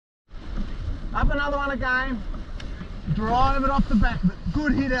Up another one again. Drive it off the back of it.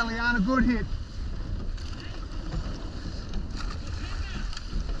 Good hit, Eliana, good hit.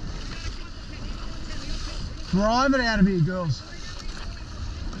 Drive it out of here, girls.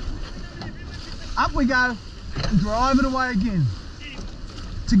 Up we go. And drive it away again.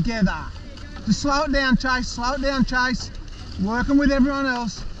 Together. Just slow it down, Chase. Slow it down, Chase. Working with everyone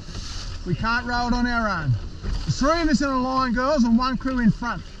else. We can't row it on our own. There's 3 of us in a line, girls, and 1 crew in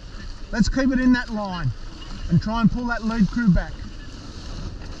front. Let's keep it in that line and try and pull that lead crew back.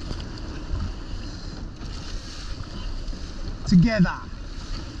 Together.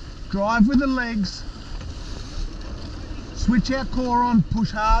 Drive with the legs. Switch our core on,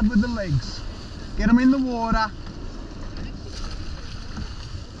 push hard with the legs. Get them in the water.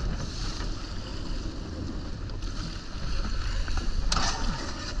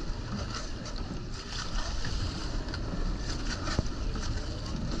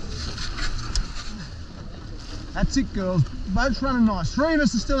 That's it, girls. Boat's running nice. 3 of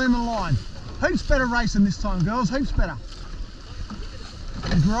us are still in the line. Heaps better racing this time, girls. Heaps better.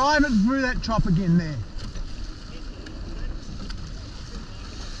 And drive it through that chop again there.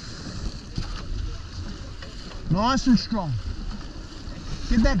 Nice and strong.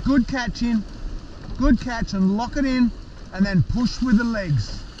 Get that good catch in. Good catch and lock it in, and then push with the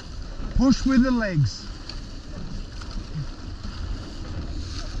legs. Push with the legs.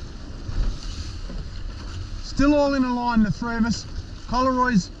 Still all in a line, the 3 of us.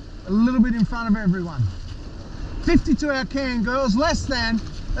 Coleroy's a little bit in front of everyone. 52 our can, girls, less than.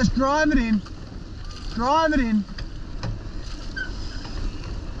 Let's drive it in. Drive it in.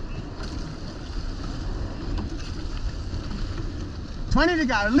 $20 to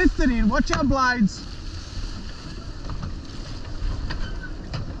go. Lift it in. Watch our blades.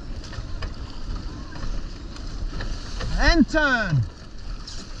 And turn.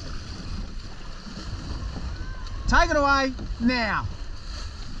 Take it away now.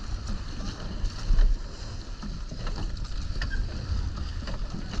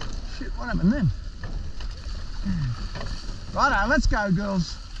 Shit, what happened then? Righto, let's go,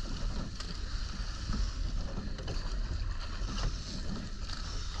 girls.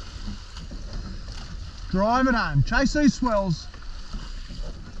 Drive it home. Chase these swells.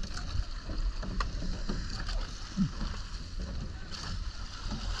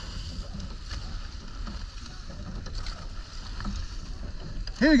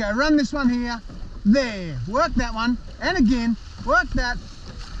 Here we go, run this one here, there, work that one, and again, work that.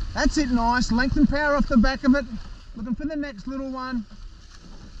 That's it, nice, length and power off the back of it. Looking for the next little one.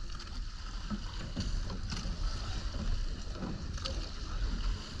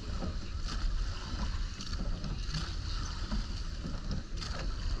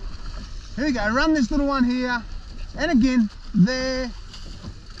 Here we go, run this little one here, and again, there,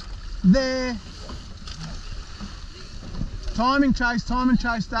 there. Timing chase,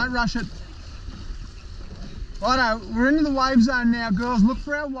 don't rush it. Righto, we're into the wave zone now, girls. Look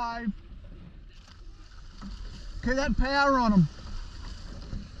for our wave. Keep that power on them.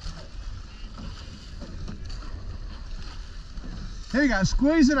 Here we go,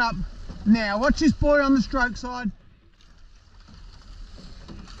 squeeze it up. Now, watch this boy on the stroke side.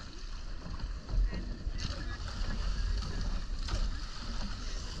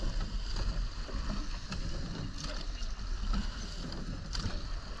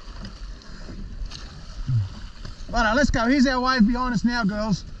 Righto, let's go. Here's our wave behind us now,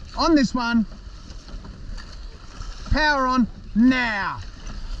 girls. On this one. Power on now.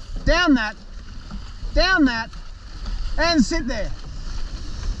 Down that, and sit there.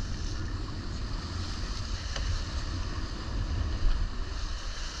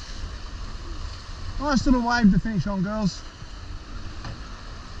 Nice little wave to finish on, girls.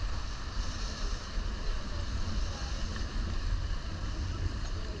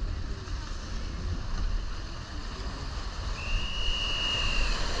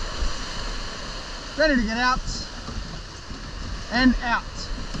 Ready to get out and out.